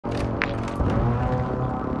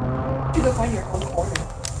go find your own corner.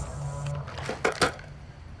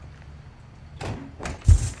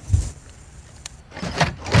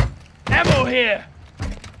 Ammo here!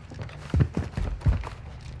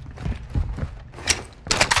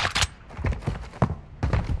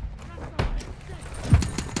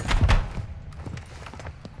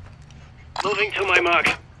 Moving to my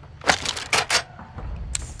mark.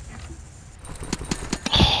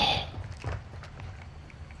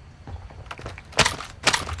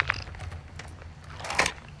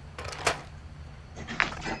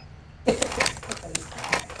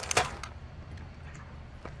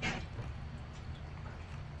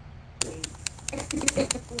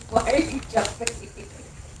 Why are you jumping?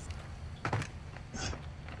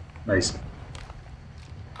 Nice.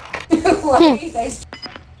 Why are you guys?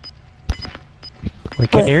 We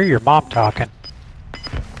can hear your mom talking. You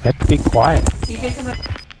have to be quiet. You can come up.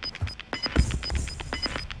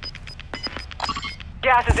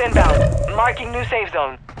 Gas is inbound. Marking new safe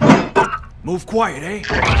zone. Move quiet, eh?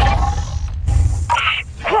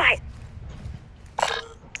 Quiet!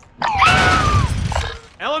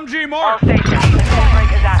 LMG All mark! stations, the safe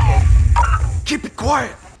break is active. Keep it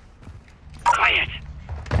quiet! Quiet.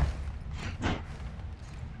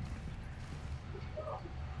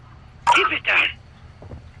 Keep it down.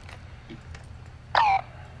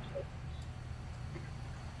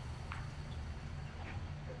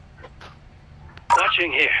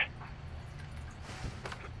 Watching here.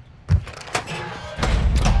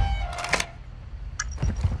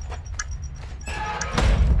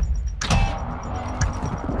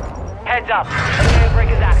 Heads up, the safe break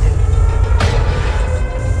is active.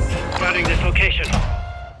 Guarding this location.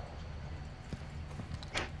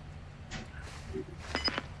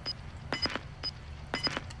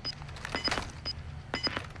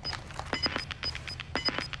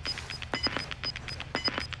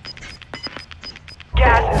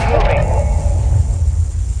 Gas is moving.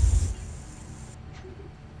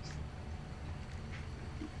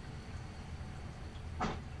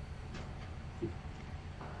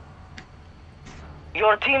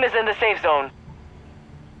 Your team is in the safe zone.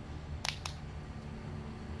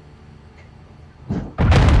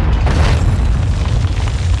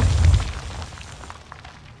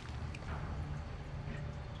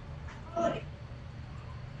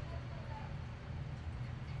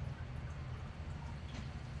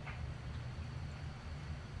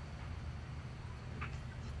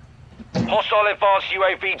 Hostile advanced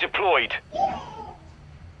UAV deployed.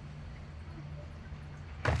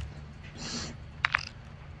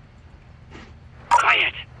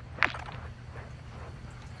 Quiet.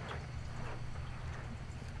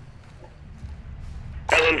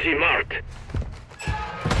 LMG marked.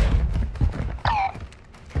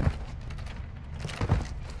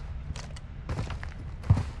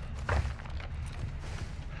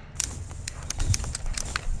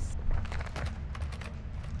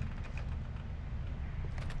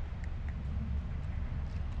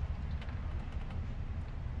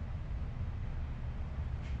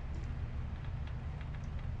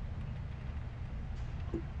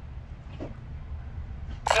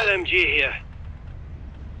 LMG here.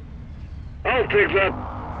 I'll take that.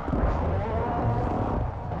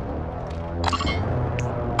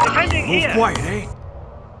 Defending Move here. quiet, eh?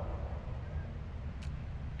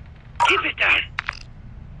 Keep it down.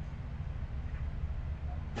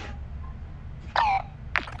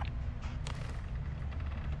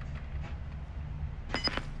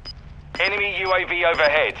 Enemy UAV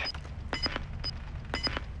overhead.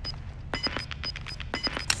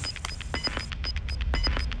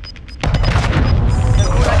 The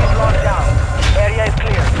gulag is locked down. Area is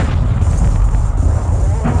clear.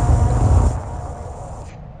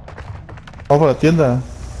 Vamos a la tienda.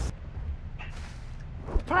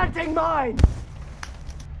 Planting mine!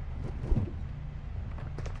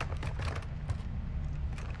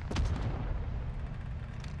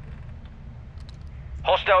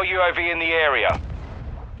 Hostile UAV in the area.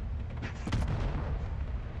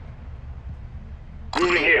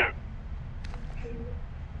 Moving here.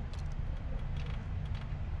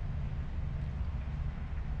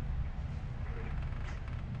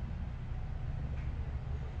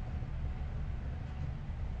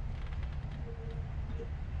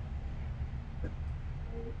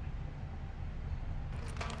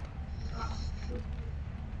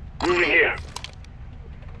 Moving here.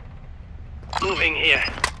 Moving here.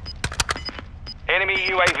 Enemy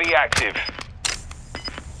UAV active.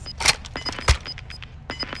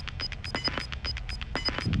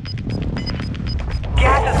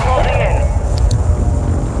 Gas is closing in.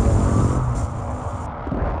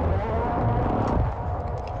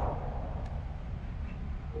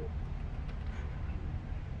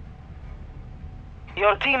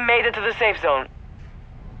 Your team made it to the safe zone.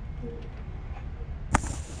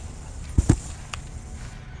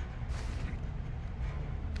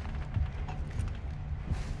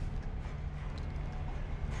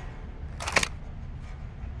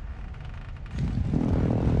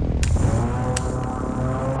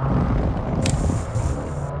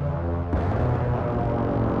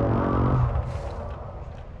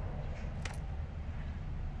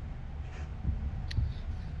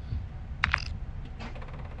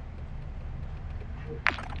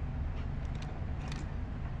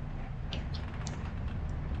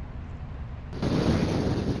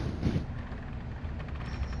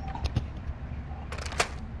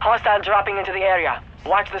 Hostile dropping into the area.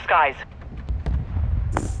 Watch the skies.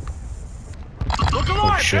 Look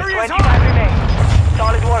alive! shit. There he is! 25 remain.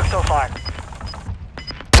 Solid work so far.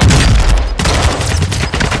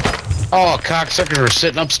 Oh, cocksuckers are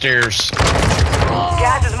sitting upstairs.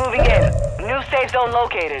 Gas is moving in. New safe zone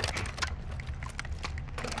located.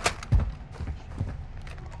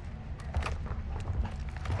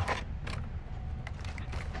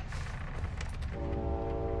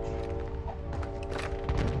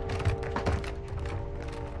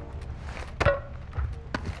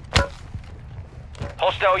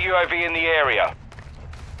 Hostile UAV in the area.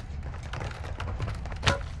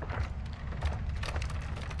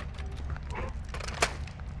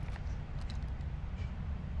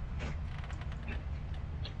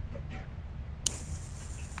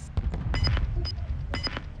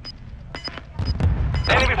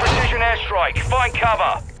 Enemy precision airstrike. Find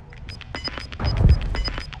cover.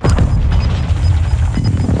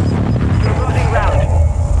 We're losing ground.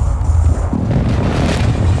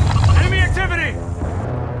 Enemy activity!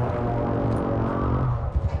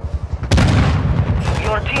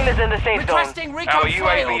 Your team is in the safe zone. Requesting Our recon UAV is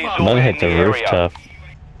flyover. orbiting Might hit the the area. rooftop.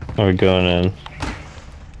 We're going in.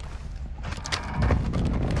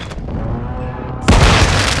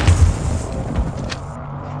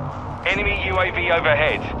 Enemy UAV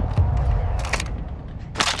overhead.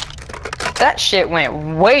 That shit went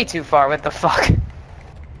way too far. What the fuck?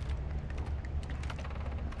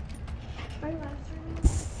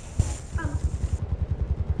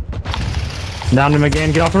 Down him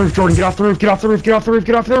again. Get off the roof, Jordan. Get off the roof. Get off the roof. Get off the roof.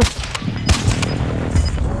 Get off the roof.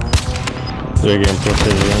 They're getting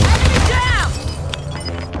precision.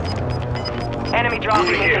 Enemy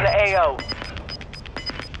dropping into the AO.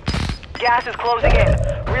 Gas is closing in.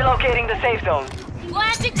 Relocating the safe zone.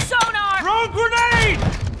 Planting sonar! Throw grenade!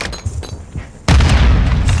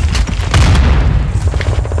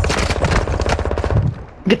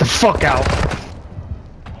 Get the fuck out.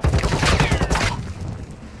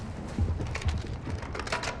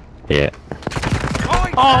 Yeah.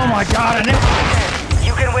 Oh my god,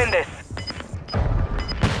 You can win this.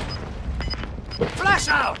 Flash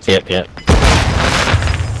out! Yep.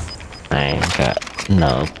 I ain't got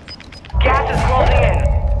no. Gas is closing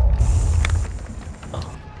in.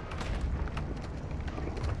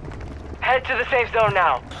 Head to the safe zone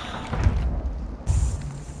now.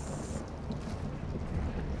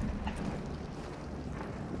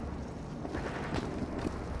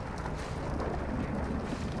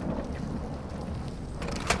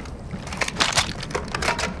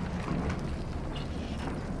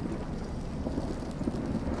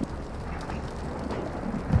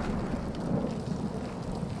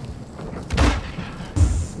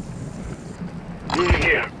 Moving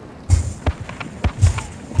here.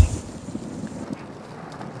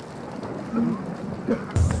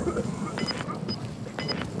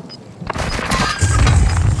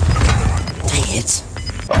 Dang it.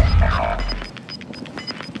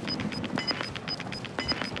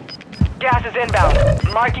 Gas is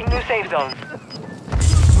inbound. Marking new safe zone.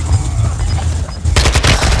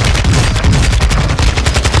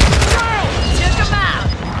 Check him out!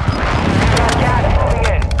 Gas moving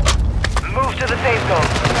in. Move to the safe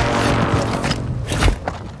zone.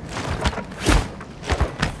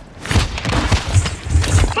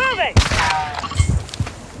 Moving!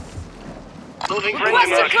 Moving friendly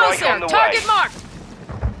Requesting airstrike closer! on the Target way. marked!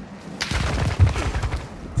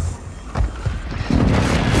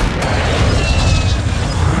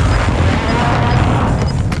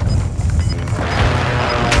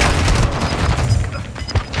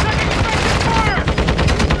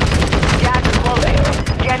 Gas is closing.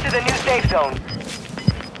 Get to the new safe zone.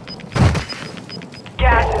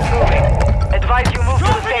 Gas is moving. Advise you move to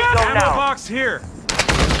the safe zone Ammo now. box here! To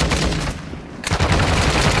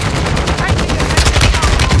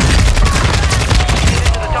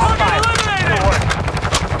the top five. Good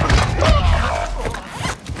work.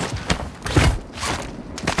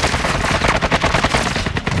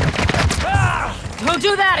 Don't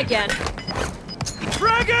do that again!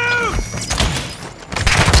 Frag out!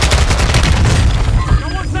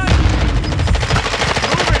 Someone's not...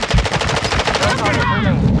 Moving!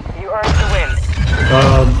 You earned the win.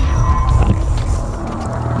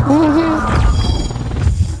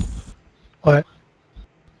 What?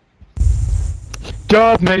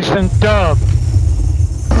 Dub, Mason, dub!